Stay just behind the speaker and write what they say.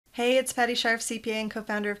Hey, it's Patti Scharf, CPA and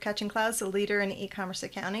co-founder of Catching Clouds, a leader in e-commerce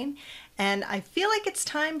accounting. And I feel like it's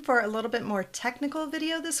time for a little bit more technical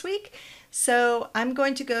video this week. So I'm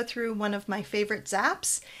going to go through one of my favorite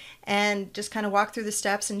Zaps and just kind of walk through the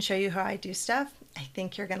steps and show you how I do stuff. I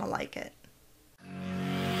think you're going to like it.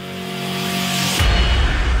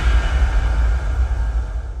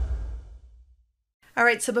 All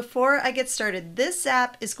right, so before I get started, this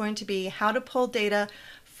Zap is going to be how to pull data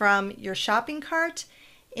from your shopping cart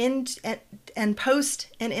and post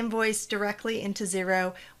an invoice directly into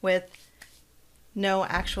Xero with no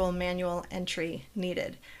actual manual entry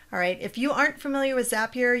needed. All right, if you aren't familiar with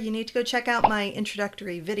Zapier, you need to go check out my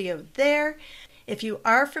introductory video there. If you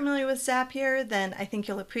are familiar with Zapier, then I think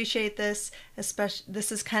you'll appreciate this. Especially, this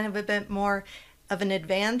is kind of a bit more of an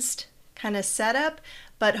advanced kind of setup,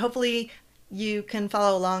 but hopefully you can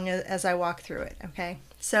follow along as I walk through it, okay?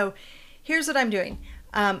 So here's what I'm doing.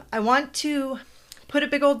 I want to put a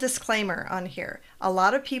big old disclaimer on here. A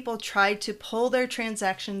lot of people try to pull their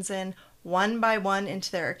transactions in one by one into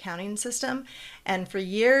their accounting system. And for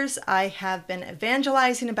years, I have been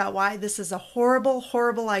evangelizing about why this is a horrible,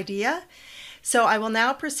 horrible idea. So I will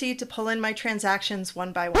now proceed to pull in my transactions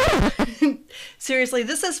one by one. Seriously,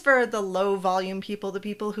 this is for the low volume people, the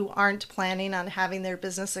people who aren't planning on having their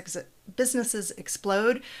businesses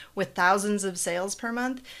explode with thousands of sales per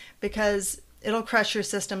month, because it'll crush your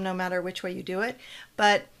system no matter which way you do it.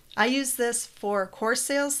 But I use this for course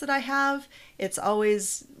sales that I have. It's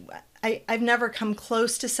always, I've never come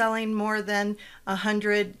close to selling more than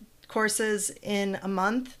 100 courses in a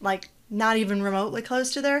month, like not even remotely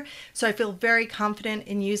close to there. So I feel very confident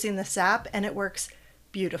in using this app and it works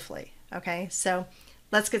beautifully. Okay, so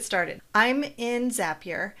let's get started. I'm in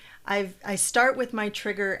Zapier. I start with my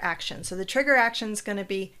trigger action. So the trigger action is going to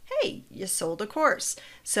be, hey, you sold a course.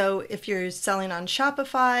 So if you're selling on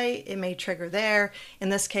Shopify, it may trigger there. In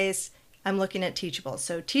this case, I'm looking at Teachable.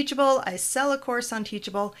 So Teachable, I sell a course on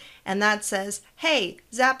Teachable, and that says, hey,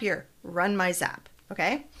 Zapier, run my Zap.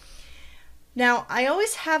 Okay. Now, I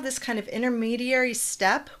always have this kind of intermediary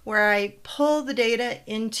step where I pull the data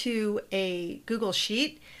into a Google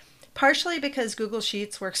Sheet, partially because Google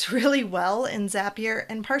Sheets works really well in Zapier,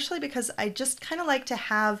 and partially because I just kind of like to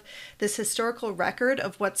have this historical record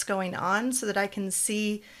of what's going on so that I can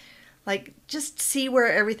see, like, just see where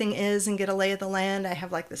everything is and get a lay of the land. I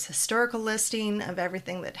have like this historical listing of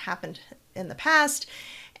everything that happened in the past,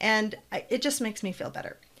 and it just makes me feel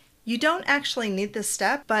better. You don't actually need this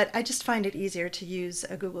step, but I just find it easier to use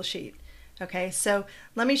a Google Sheet. Okay, so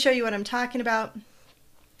let me show you what I'm talking about.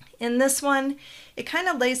 In this one, it kind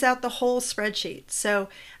of lays out the whole spreadsheet. So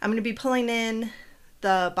I'm going to be pulling in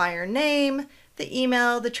the buyer name, the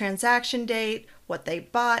email, the transaction date, what they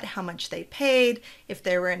bought, how much they paid, if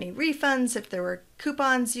there were any refunds, if there were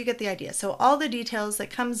coupons, you get the idea. So all the details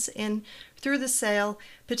that comes in through the sale,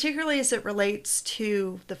 particularly as it relates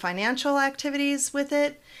to the financial activities with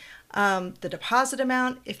it, the deposit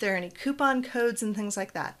amount, if there are any coupon codes and things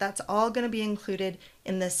like that. That's all going to be included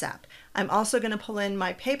in this app. I'm also going to pull in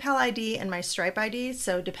my PayPal ID and my Stripe ID,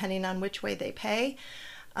 so depending on which way they pay,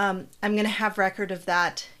 I'm going to have record of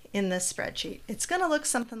that in this spreadsheet. It's going to look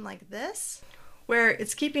something like this, where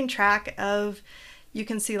it's keeping track of, you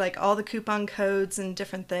can see like all the coupon codes and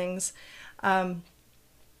different things, and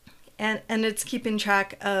it's keeping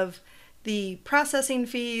track of the processing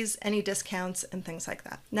fees, any discounts, and things like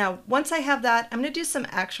that. Now, once I have that, I'm going to do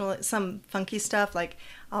some funky stuff, like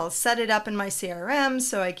I'll set it up in my CRM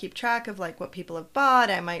so I keep track of like what people have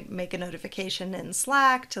bought. I might make a notification in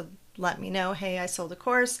Slack to let me know, hey, I sold a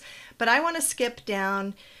course. But I want to skip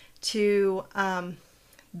down to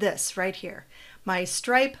this right here, my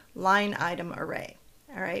Stripe line item array.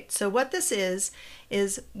 All right, so what this is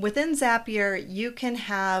within Zapier, you can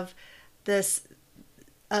have this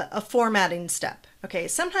a formatting step. Okay,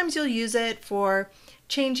 sometimes you'll use it for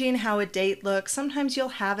changing how a date looks. Sometimes you'll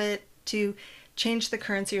have it to change the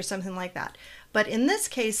currency or something like that. But in this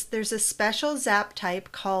case, there's a special Zap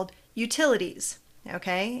type called utilities.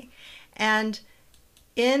 Okay, and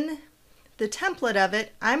in the template of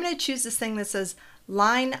it, I'm going to choose this thing that says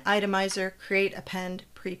line itemizer, create, append,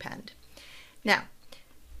 prepend. Now,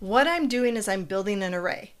 what I'm doing is I'm building an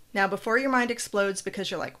array. Now, before your mind explodes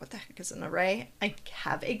because you're like, what the heck is an array? I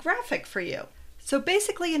have a graphic for you. So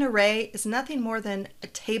basically an array is nothing more than a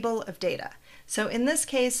table of data. So in this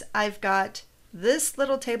case, I've got this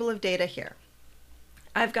little table of data here.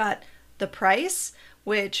 I've got the price,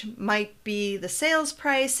 which might be the sales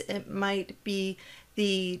price. It might be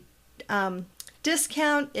the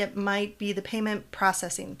discount. It might be the payment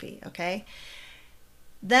processing fee, okay?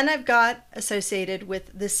 Then I've got associated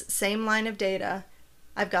with this same line of data,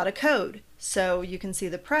 I've got a code. So you can see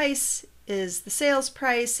the price is the sales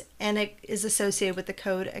price, and it is associated with the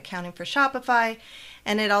code accounting for Shopify,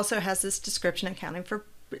 and it also has this description accounting for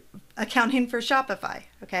Shopify.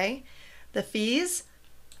 Okay, the fees,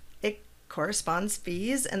 it corresponds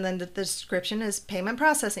fees, and then the description is payment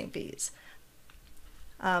processing fees.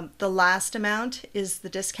 The last amount is the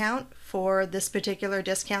discount for this particular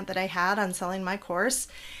discount that I had on selling my course,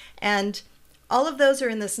 and all of those are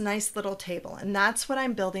in this nice little table, and that's what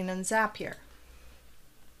I'm building in Zapier.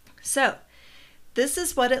 So this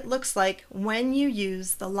is what it looks like when you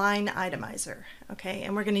use the line itemizer, okay?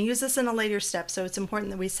 And we're going to use this in a later step, so it's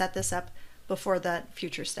important that we set this up before that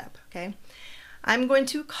future step, okay? I'm going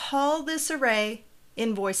to call this array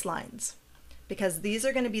invoice lines, because these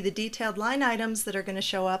are going to be the detailed line items that are going to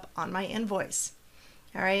show up on my invoice,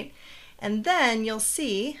 all right? And then you'll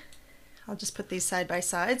see, I'll just put these side by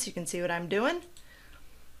side so you can see what I'm doing.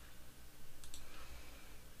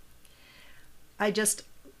 I just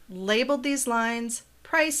labeled these lines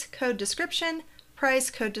price, code description, price,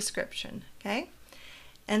 code description, okay?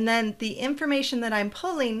 And then the information that I'm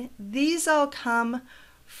pulling, these all come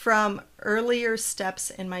from earlier steps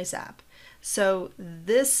in my Zap. So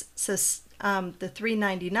this, the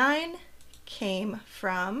 $3.99 came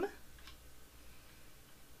from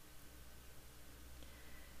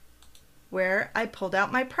where I pulled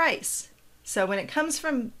out my price. So when it comes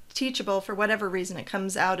from Teachable, for whatever reason, it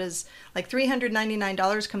comes out as like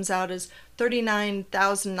 $399 comes out as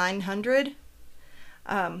 $39,900.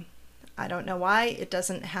 I don't know why it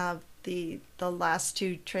doesn't have the last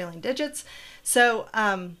two trailing digits. So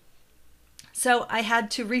so I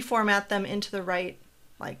had to reformat them into the right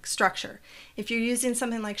like structure. If you're using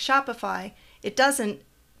something like Shopify, it doesn't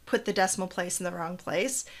put the decimal place in the wrong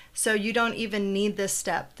place. So you don't even need this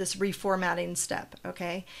step, this reformatting step,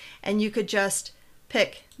 okay? And you could just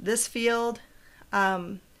pick this field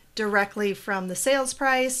directly from the sales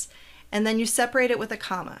price, and then you separate it with a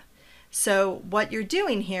comma. So what you're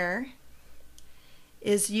doing here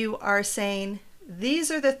is you are saying,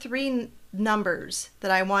 these are the three numbers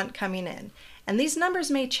that I want coming in. And these numbers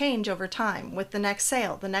may change over time with the next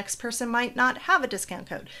sale. The next person might not have a discount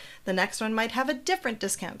code. The next one might have a different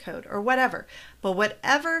discount code or whatever. But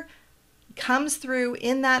whatever comes through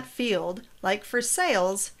in that field, like for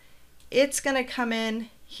sales, it's going to come in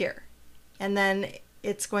here. And then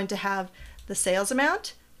it's going to have the sales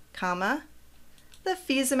amount, comma, the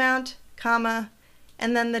fees amount, comma,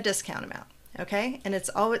 and then the discount amount, okay? And it's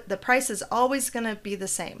always, the price is always going to be the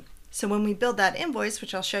same. So when we build that invoice,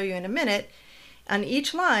 which I'll show you in a minute, on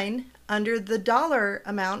each line, under the dollar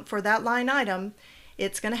amount for that line item,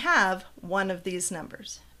 it's going to have one of these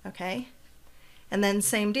numbers, okay? And then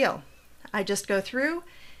same deal. I just go through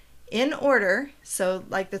in order. So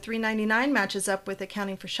like the $3.99 matches up with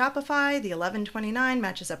accounting for Shopify, the $11.29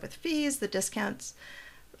 matches up with fees, the discounts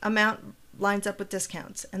amount lines up with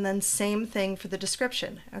discounts, and then same thing for the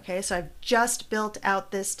description, okay? So I've just built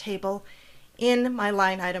out this table in my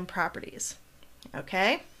line item properties,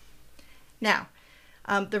 okay? Now,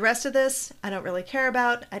 the rest of this I don't really care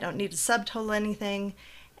about. I don't need to subtotal anything,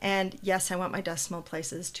 and yes, I want my decimal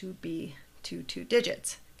places to be 2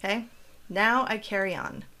 digits, okay? Now I carry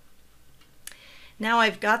on. Now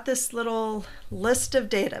I've got this little list of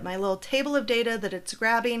data, my little table of data that it's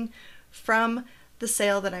grabbing from the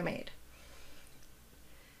sale that I made.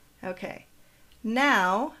 Okay,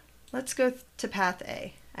 now let's go to path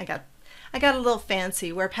A. I got a little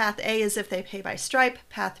fancy where path A is if they pay by Stripe,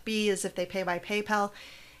 path B is if they pay by PayPal.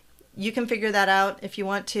 You can figure that out if you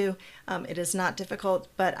want to. It is not difficult,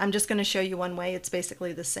 but I'm just going to show you one way. It's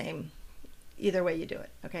basically the same either way you do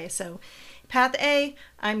it. Okay, so path A,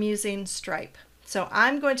 I'm using Stripe. So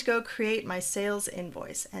I'm going to go create my sales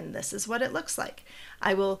invoice, and this is what it looks like.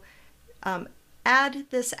 I will add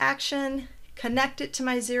this action, connect it to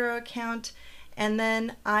my Xero account, and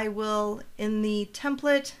then I will, in the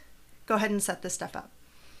template, go ahead and set this stuff up.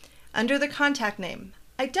 Under the contact name,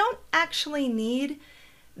 I don't actually need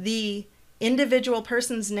the individual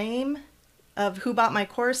person's name of who bought my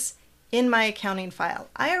course in my accounting file.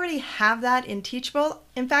 I already have that in Teachable.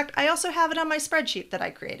 In fact, I also have it on my spreadsheet that I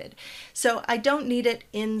created. So I don't need it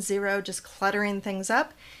in Xero just cluttering things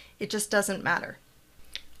up. It just doesn't matter.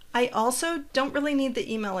 I also don't really need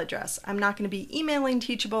the email address. I'm not going to be emailing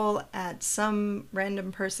Teachable at some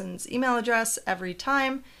random person's email address every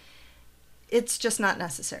time. It's just not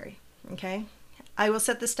necessary, okay? I will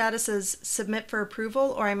set the status as submit for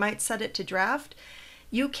approval, or I might set it to draft.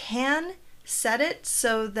 You can set it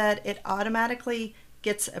so that it automatically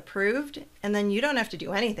gets approved, and then you don't have to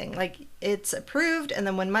do anything. Like, it's approved, and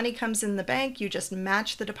then when money comes in the bank, you just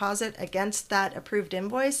match the deposit against that approved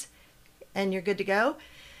invoice, and you're good to go.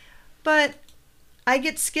 but I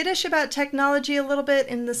get skittish about technology a little bit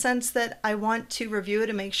in the sense that I want to review it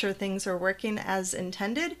and make sure things are working as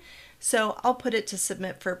intended. So I'll put it to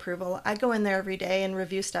submit for approval. I go in there every day and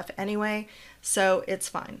review stuff anyway, so it's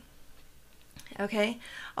fine. Okay,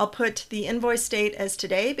 I'll put the invoice date as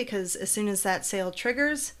today because as soon as that sale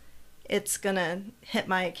triggers, it's gonna hit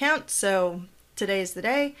my account, so today's the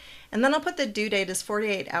day. And then I'll put the due date as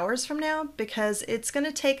 48 hours from now because it's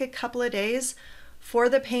gonna take a couple of days for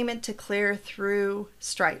the payment to clear through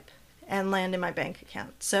Stripe and land in my bank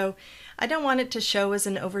account. So I don't want it to show as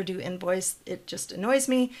an overdue invoice. It just annoys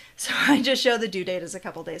me. So I just show the due date as a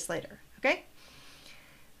couple days later, okay?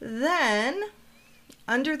 Then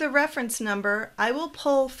under the reference number, I will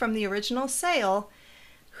pull from the original sale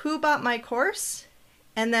who bought my course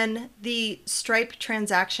and then the Stripe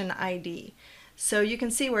transaction ID. So you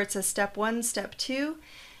can see where it says step 1, step 2.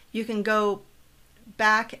 You can go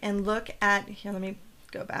back and look at, here, let me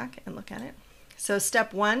go back and look at it. So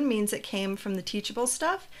step 1 means it came from the Teachable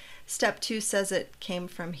stuff. Step 2 says it came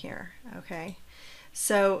from here, okay?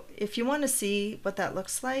 So if you want to see what that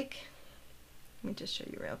looks like, let me just show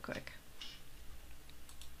you real quick.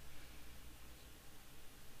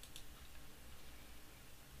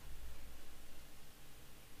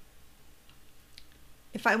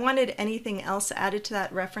 If I wanted anything else added to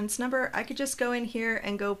that reference number, I could just go in here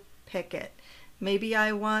and go pick it. Maybe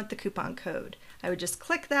I want the coupon code. I would just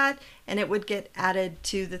click that and it would get added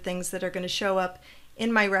to the things that are going to show up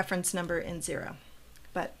in my reference number in Xero.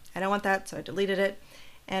 But I don't want that, so I deleted it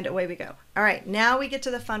and away we go. All right, now we get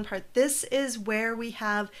to the fun part. This is where we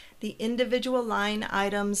have the individual line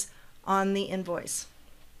items on the invoice.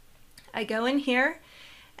 I go in here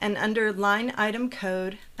and under line item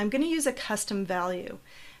code, I'm going to use a custom value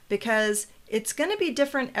because it's going to be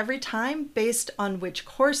different every time based on which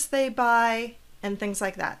course they buy and things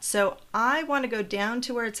like that. So I want to go down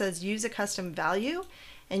to where it says use a custom value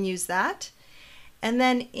and use that. And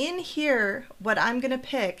then in here, what I'm going to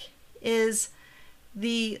pick is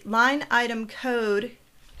the line item code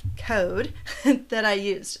that I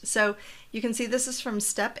used. So you can see this is from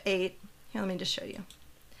step 8. Here, let me just show you.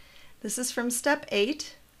 This is from step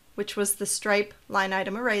 8, which was the Stripe line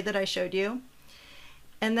item array that I showed you.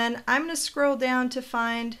 And then I'm going to scroll down to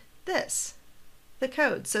find this, the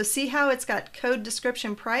code. So see how it's got code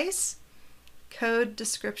description price,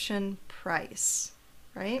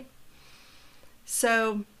 right?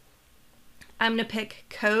 So I'm going to pick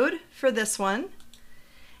code for this one.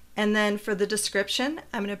 And then for the description,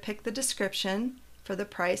 I'm going to pick the description. For the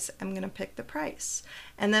price, I'm going to pick the price.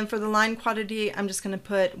 And then for the line quantity, I'm just going to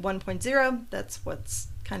put 1.0. That's what's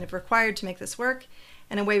kind of required to make this work.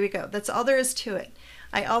 And away we go. That's all there is to it.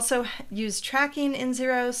 I also use tracking in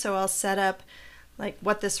Xero, so I'll set up like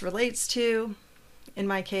what this relates to. In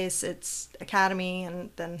my case, it's Academy, and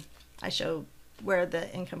then I show where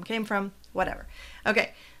the income came from, whatever.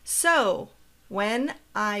 Okay, so when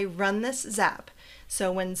I run this Zap,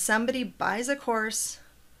 so when somebody buys a course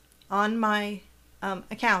on my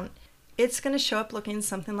account, it's going to show up looking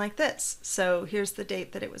something like this. So here's the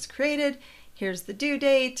date that it was created, here's the due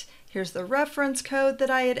date, here's the reference code that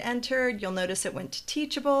I had entered. You'll notice it went to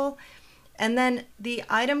Teachable. And then the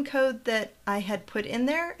item code that I had put in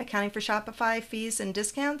there, accounting for Shopify fees and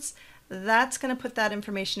discounts, that's going to put that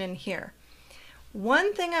information in here.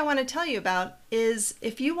 One thing I want to tell you about is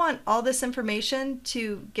if you want all this information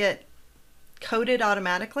to get coded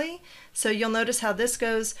automatically, so you'll notice how this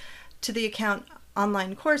goes to the account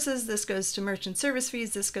online courses, this goes to merchant service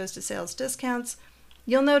fees, this goes to sales discounts.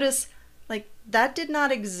 You'll notice like that did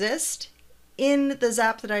not exist in the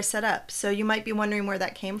Zap that I set up. So you might be wondering where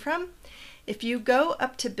that came from. If you go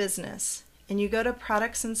up to business and you go to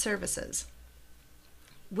products and services,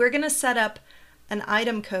 we're going to set up an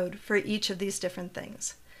item code for each of these different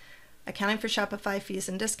things. Accounting for Shopify fees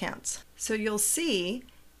and discounts. So you'll see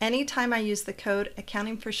anytime I use the code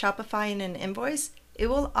accounting for Shopify in an invoice, it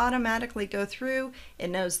will automatically go through. It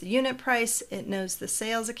knows the unit price, it knows the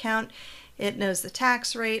sales account, it knows the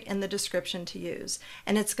tax rate and the description to use.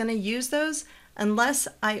 And it's going to use those unless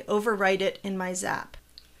I overwrite it in my Zap.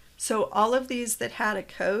 So all of these that had a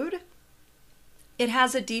code, it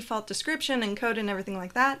has a default description and code and everything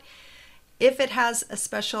like that. If it has a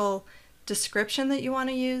special description that you want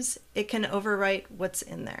to use, it can overwrite what's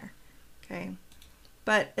in there. Okay.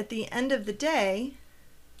 But at the end of the day,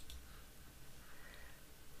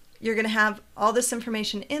 you're going to have all this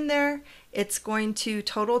information in there. It's going to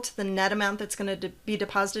total to the net amount that's going to be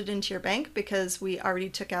deposited into your bank because we already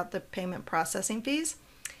took out the payment processing fees.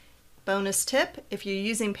 Bonus tip, if you're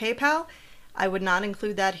using PayPal, I would not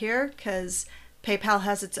include that here because PayPal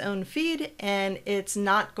has its own feed, and it's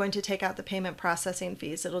not going to take out the payment processing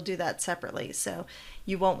fees. It'll do that separately. So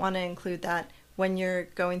you won't want to include that when you're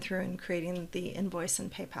going through and creating the invoice in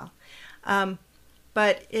PayPal.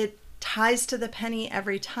 But it ties to the penny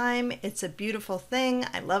every time. It's a beautiful thing.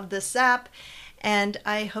 I love this app, and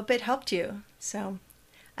I hope it helped you. So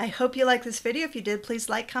I hope you like this video. If you did, please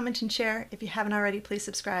like, comment, and share. If you haven't already, please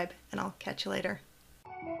subscribe, and I'll catch you later.